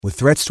With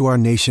threats to our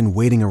nation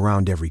waiting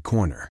around every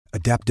corner,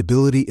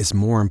 adaptability is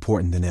more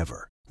important than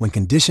ever. When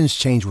conditions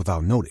change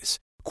without notice,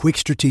 quick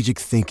strategic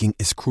thinking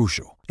is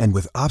crucial. And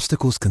with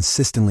obstacles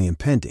consistently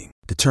impending,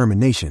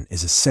 determination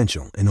is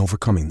essential in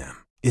overcoming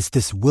them. It's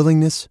this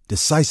willingness,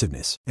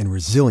 decisiveness, and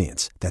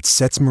resilience that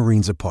sets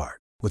Marines apart.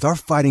 With our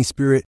fighting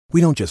spirit, we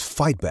don't just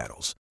fight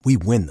battles, we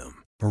win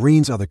them.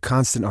 Marines are the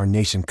constant our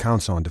nation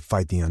counts on to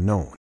fight the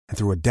unknown. And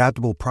through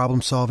adaptable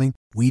problem solving,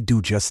 we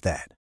do just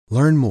that.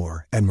 Learn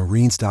more at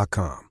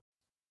marines.com.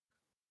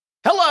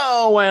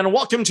 Hello, and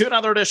welcome to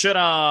another edition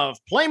of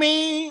Play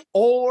Me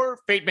or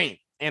Fade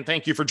Me. And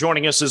thank you for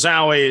joining us as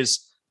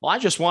always. Well, I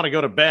just want to go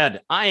to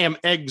bed. I am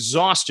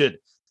exhausted.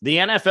 The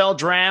NFL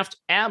draft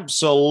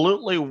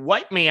absolutely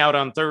wiped me out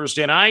on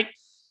Thursday night.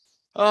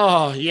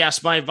 Oh,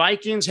 yes, my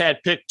Vikings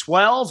had pick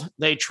 12.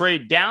 They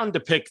trade down to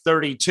pick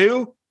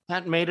 32.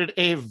 That made it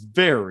a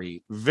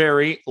very,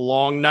 very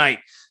long night.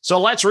 So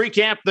let's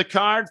recap the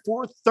card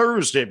for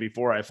Thursday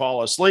before I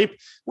fall asleep.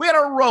 We had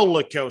a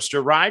roller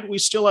coaster ride. We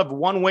still have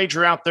one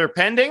wager out there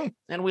pending,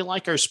 and we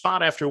like our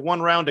spot after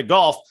one round of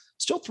golf.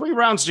 Still 3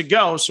 rounds to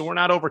go, so we're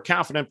not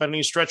overconfident by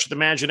any stretch of the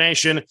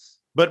imagination.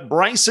 But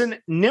Bryson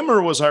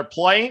Nimmer was our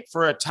play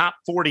for a top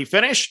 40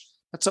 finish.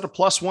 That's at a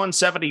plus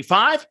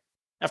 175.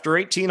 After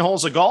 18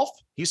 holes of golf,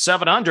 he's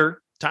 7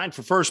 under, tied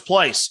for first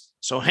place.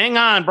 So hang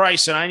on,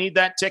 Bryson. I need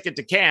that ticket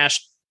to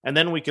cash. And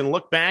then we can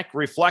look back,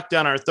 reflect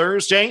on our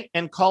Thursday,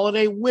 and call it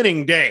a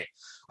winning day.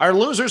 Our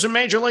losers in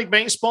Major League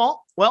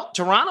Baseball, well,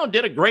 Toronto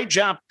did a great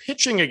job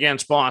pitching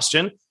against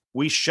Boston.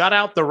 We shut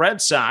out the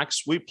Red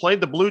Sox. We played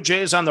the Blue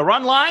Jays on the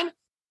run line.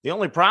 The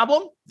only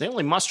problem, they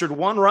only mustered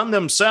 1 run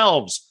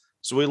themselves.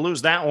 So we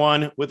lose that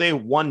one with a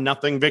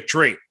 1-0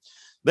 victory.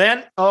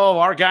 Then,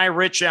 our guy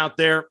Rich out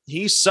there,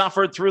 he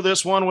suffered through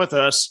this one with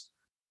us.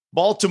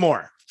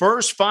 Baltimore.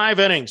 First 5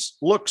 innings,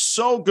 looked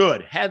so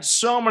good, had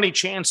so many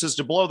chances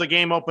to blow the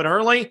game open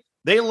early.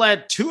 They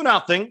led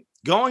 2-0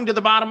 going to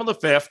the bottom of the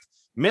 5th.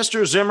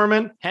 Mr.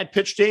 Zimmerman had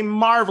pitched a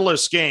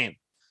marvelous game.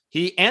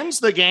 He ends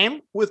the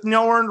game with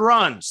no earned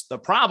runs. The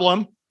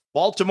problem,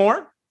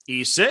 Baltimore,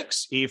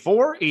 E6,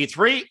 E4,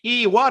 E3,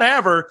 E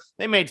whatever.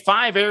 They made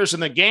 5 errors in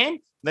the game.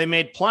 They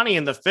made plenty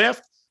in the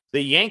 5th.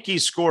 The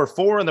Yankees score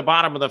 4 in the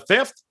bottom of the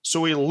 5th.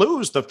 So we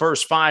lose the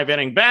first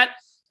 5-inning bet,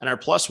 and our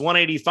plus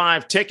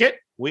 185 ticket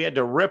we had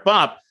to rip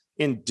up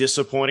in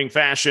disappointing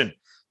fashion.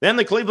 Then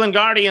the Cleveland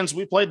Guardians,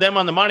 we played them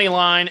on the money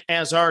line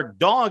as our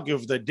dog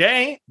of the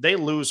day. They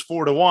lose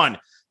 4-1.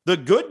 The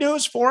good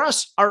news for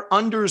us, our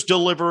unders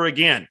deliver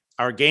again.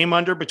 Our game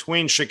under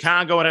between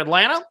Chicago and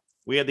Atlanta,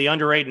 we had the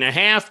under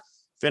 8.5,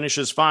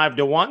 finishes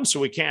 5-1, so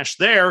we cashed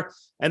there.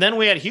 And then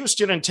we had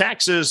Houston and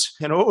Texas,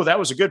 and that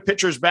was a good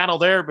pitcher's battle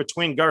there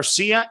between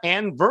Garcia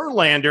and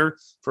Verlander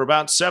for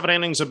about 7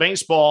 innings of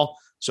baseball.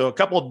 So a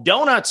couple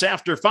donuts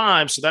after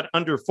 5, so that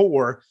under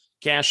 4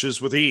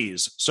 cashes with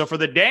ease. So for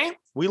the day,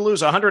 we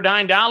lose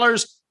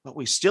 $109, but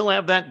we still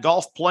have that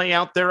golf play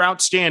out there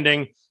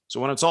outstanding.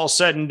 So when it's all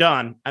said and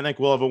done, I think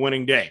we'll have a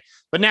winning day.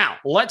 But now,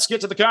 let's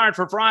get to the card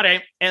for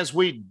Friday as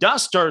we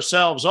dust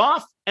ourselves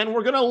off, and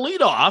we're going to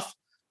lead off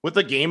with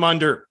the game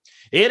under.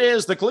 It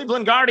is the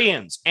Cleveland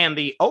Guardians and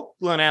the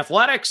Oakland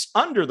Athletics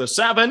under the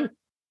 7,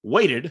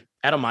 weighted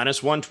at a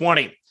minus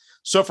 120.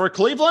 So for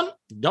Cleveland,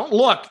 don't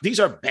look. These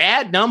are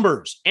bad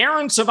numbers.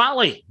 Aaron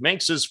Savali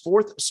makes his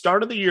 4th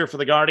start of the year for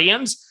the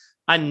Guardians,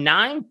 a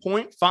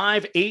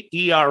 9.58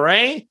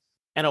 ERA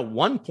and a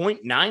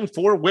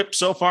 1.94 whip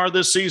so far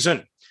this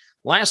season.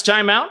 Last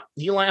time out,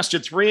 he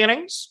lasted 3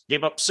 innings,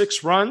 gave up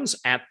 6 runs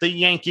at the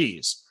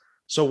Yankees.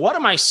 So what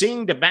am I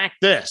seeing to back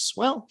this?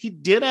 Well, he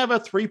did have a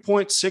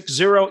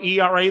 3.60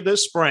 ERA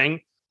this spring,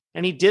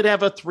 and he did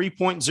have a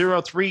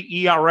 3.03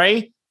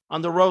 ERA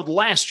on the road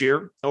last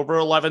year over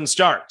 11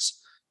 starts.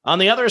 On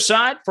the other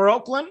side for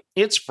Oakland,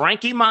 it's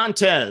Frankie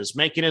Montez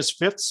making his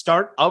 5th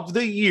start of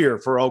the year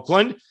for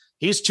Oakland.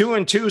 He's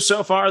 2-2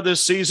 so far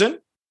this season,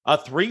 a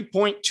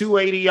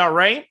 3.28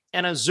 ERA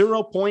and a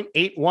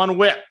 0.81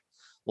 whip.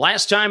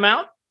 Last time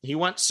out, he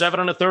went 7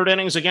 1/3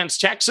 innings against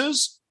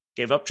Texas,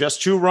 gave up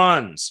just 2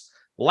 runs.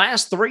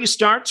 Last 3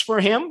 starts for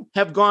him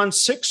have gone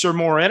 6 or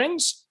more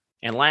innings,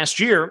 and last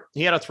year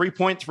he had a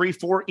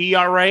 3.34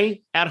 ERA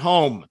at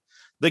home.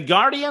 The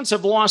Guardians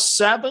have lost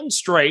 7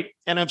 straight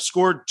and have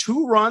scored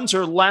 2 runs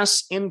or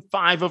less in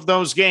 5 of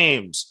those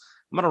games.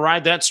 I'm going to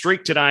ride that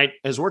streak tonight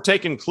as we're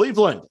taking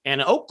Cleveland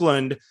and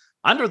Oakland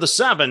under the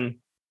 7,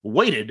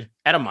 weighted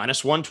at a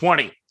minus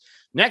 120.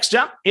 Next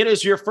up, it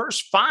is your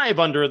first 5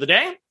 under of the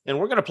day, and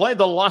we're going to play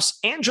the Los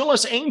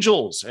Angeles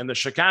Angels and the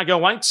Chicago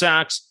White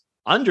Sox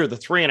under the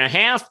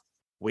 3.5,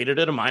 weighted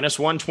at a minus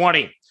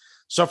 120.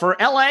 So for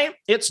LA,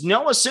 it's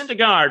Noah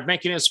Syndergaard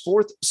making his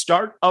 4th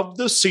start of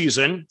the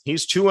season.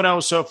 He's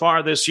 2-0 so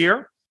far this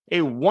year,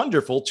 a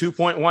wonderful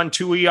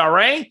 2.12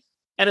 ERA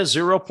and a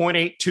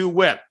 0.82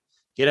 whip.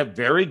 He had a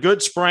very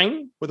good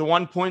spring with a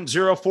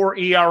 1.04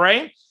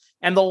 ERA.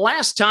 And the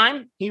last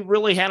time he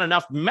really had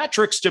enough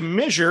metrics to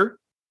measure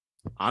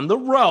on the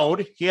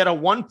road, he had a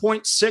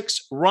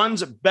 1.6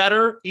 runs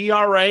better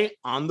ERA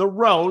on the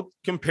road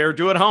compared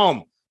to at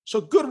home.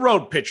 So good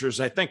road pitchers,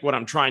 I think what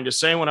I'm trying to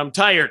say when I'm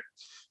tired.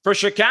 For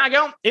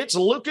Chicago, it's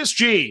Lucas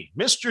G.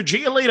 Mr.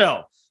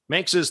 Giolito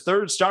makes his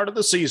third start of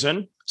the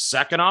season,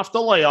 second off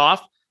the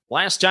layoff.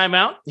 Last time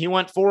out, he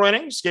went 4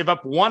 innings, gave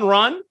up 1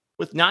 run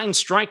with 9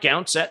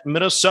 strikeouts at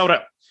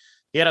Minnesota.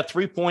 He had a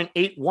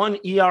 3.81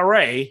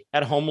 ERA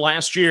at home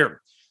last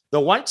year. The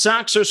White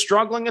Sox are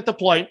struggling at the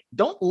plate.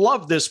 Don't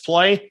love this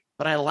play,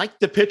 but I like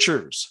the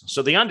pitchers.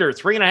 So the under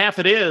 3.5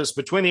 it is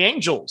between the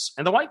Angels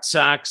and the White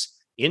Sox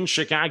in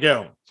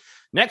Chicago.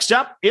 Next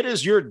up, it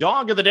is your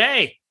dog of the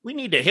day. We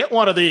need to hit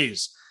one of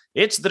these.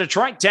 It's the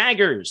Detroit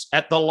Tigers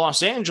at the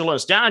Los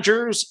Angeles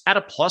Dodgers at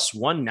a plus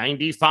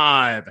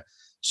 195.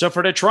 So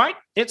for Detroit,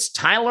 it's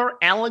Tyler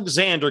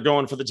Alexander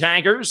going for the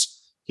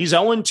Tigers. He's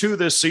 0-2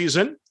 this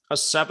season, a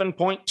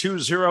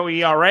 7.20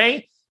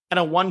 ERA and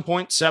a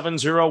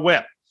 1.70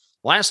 whip.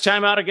 Last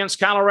time out against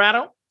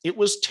Colorado, it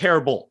was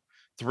terrible.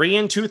 3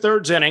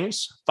 2/3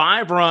 innings,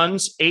 5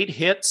 runs, 8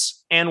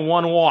 hits, and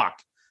 1 walk.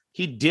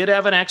 He did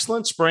have an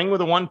excellent spring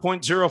with a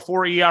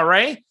 1.04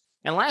 ERA,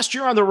 and last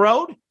year on the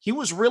road, he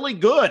was really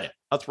good,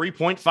 a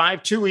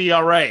 3.52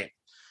 ERA.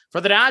 For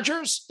the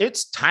Dodgers,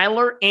 it's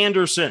Tyler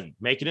Anderson,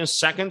 making his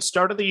second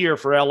start of the year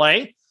for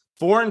LA.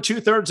 4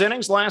 2/3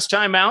 innings last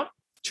time out,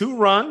 2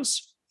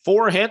 runs,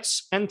 4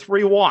 hits, and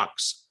 3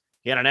 walks.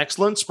 He had an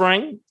excellent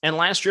spring, and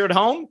last year at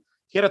home,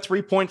 he had a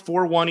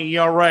 3.41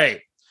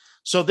 ERA.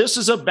 So this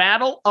is a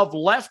battle of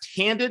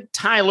left-handed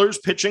Tylers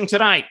pitching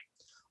tonight.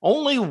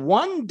 Only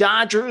one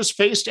Dodger has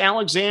faced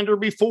Alexander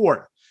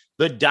before.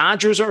 The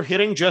Dodgers are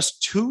hitting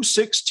just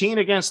 .216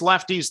 against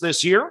lefties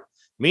this year.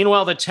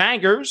 Meanwhile, the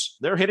Tigers,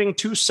 they're hitting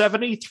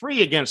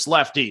 .273 against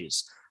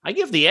lefties. I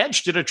give the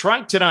edge to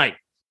Detroit tonight.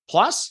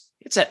 Plus,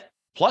 it's at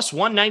plus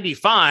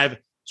 195,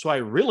 so I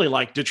really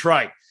like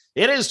Detroit.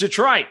 It is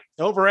Detroit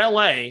over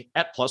LA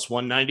at plus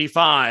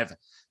 195.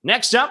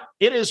 Next up,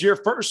 it is your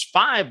first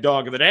 5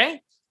 dog of the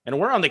day, and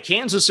we're on the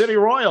Kansas City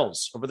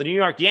Royals over the New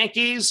York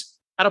Yankees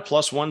at a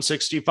plus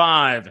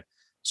 165.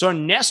 So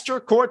Nestor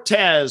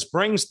Cortez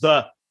brings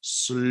the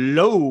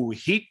slow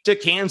heat to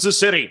Kansas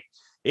City.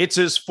 It's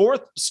his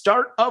 4th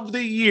start of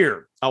the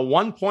year, a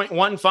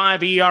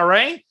 1.15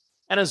 ERA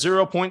and a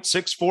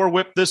 0.64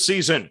 whip this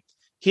season.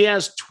 He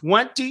has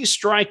 20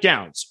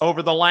 strikeouts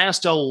over the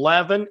last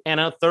 11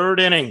 1/3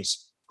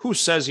 innings. Who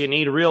says you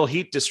need real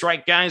heat to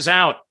strike guys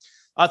out?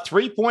 A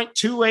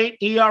 3.28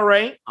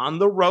 ERA on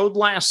the road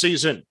last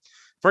season.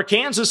 For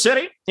Kansas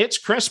City, it's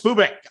Chris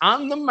Bubic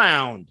on the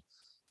mound.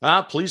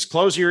 Please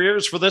close your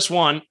ears for this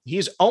one.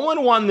 He's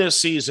 0-1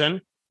 this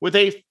season with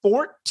a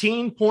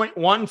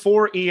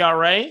 14.14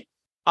 ERA,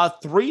 a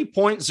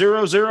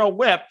 3.00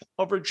 whip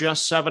over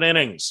just 7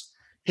 innings.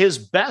 His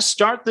best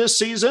start this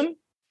season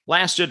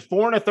lasted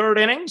 4 1/3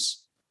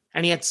 innings,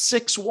 and he had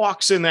 6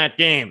 walks in that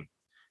game.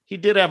 He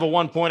did have a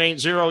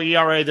 1.80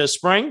 ERA this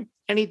spring,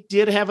 and he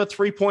did have a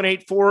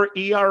 3.84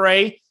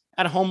 ERA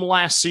at home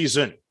last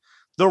season.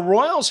 The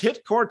Royals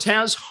hit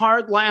Cortez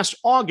hard last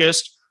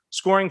August,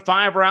 scoring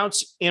 5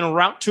 routes en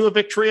route to a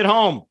victory at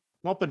home.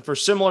 I'm hoping for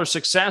similar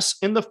success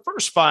in the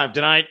first 5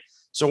 tonight.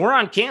 So we're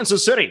on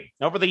Kansas City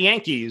over the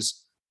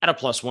Yankees at a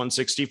plus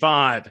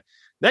 165.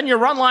 Then your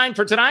run line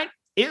for tonight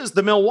is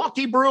the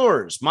Milwaukee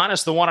Brewers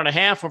minus the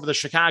 1.5 over the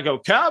Chicago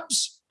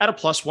Cubs at a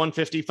plus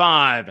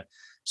 155.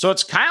 So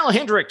it's Kyle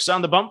Hendricks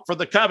on the bump for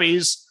the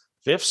Cubbies.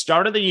 5th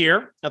start of the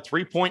year, a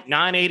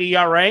 3.98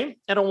 ERA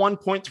and a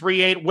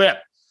 1.38 whip.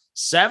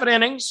 7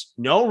 innings,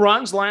 no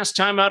runs last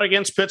time out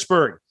against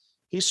Pittsburgh.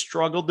 He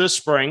struggled this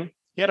spring.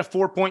 He had a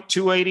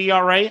 4.28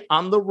 ERA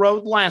on the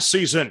road last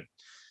season.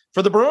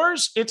 For the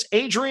Brewers, it's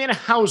Adrian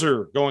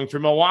Hauser going for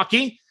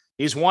Milwaukee.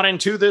 He's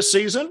 1-2 this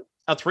season,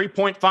 a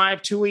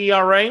 3.52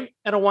 ERA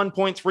and a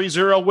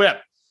 1.30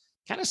 whip.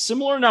 Kind of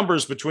similar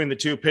numbers between the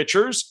two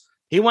pitchers.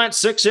 He went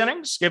 6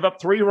 innings, gave up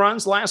 3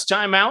 runs last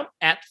time out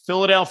at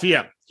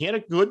Philadelphia. He had a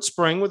good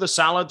spring with a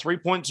solid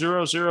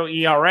 3.00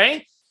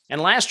 ERA.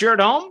 And last year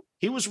at home,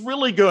 he was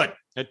really good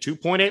at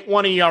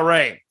 2.81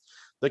 ERA.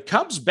 The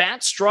Cubs'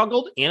 bats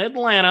struggled in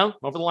Atlanta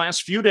over the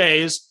last few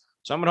days,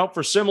 so I'm going to hope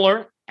for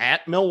similar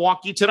at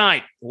Milwaukee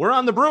tonight. We're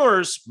on the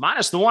Brewers,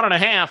 minus the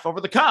 1.5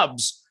 over the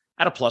Cubs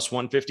at a plus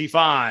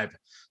 155.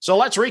 So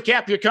let's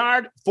recap your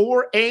card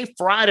for a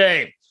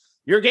Friday.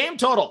 Your game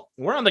total,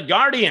 we're on the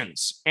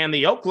Guardians and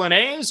the Oakland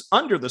A's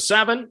under the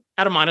 7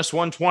 at a minus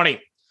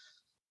 120.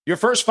 Your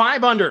first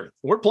 5 under,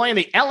 we're playing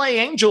the LA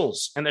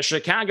Angels and the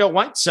Chicago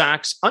White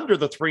Sox under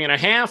the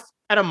 3.5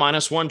 at a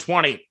minus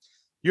 120.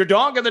 Your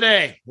dog of the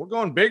day, we're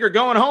going big or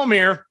going home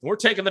here. We're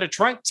taking the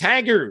Detroit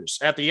Tigers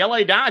at the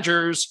LA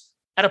Dodgers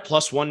at a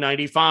plus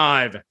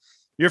 195.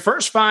 Your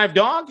first 5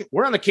 dog,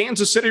 we're on the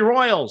Kansas City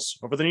Royals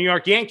over the New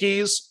York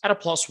Yankees at a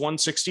plus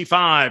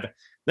 165.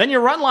 Then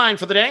your run line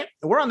for the day,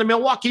 we're on the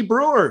Milwaukee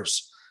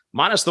Brewers,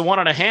 minus the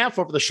 1.5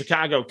 over the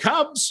Chicago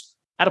Cubs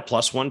at a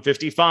plus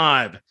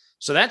 155.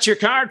 So that's your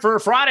card for a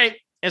Friday.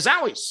 As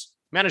always,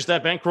 manage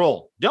that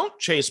bankroll. Don't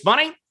chase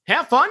money.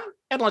 Have fun,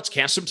 and let's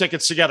cash some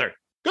tickets together.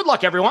 Good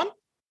luck, everyone.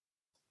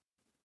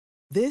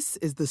 This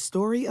is the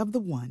story of the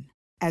one.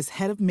 As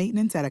head of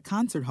maintenance at a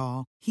concert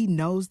hall, he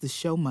knows the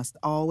show must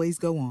always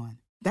go on.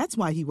 That's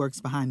why he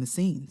works behind the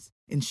scenes,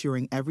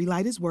 ensuring every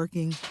light is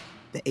working,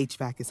 the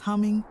HVAC is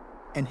humming,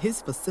 and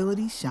his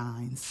facility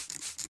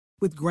shines.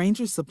 With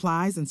Grainger's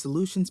supplies and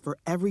solutions for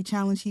every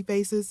challenge he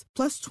faces,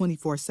 plus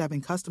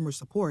 24/7 customer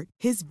support,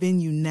 his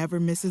venue never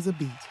misses a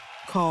beat.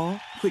 Call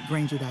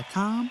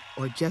quickgrainger.com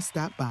or just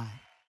stop by.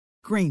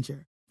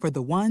 Grainger, for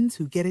the ones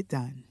who get it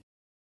done.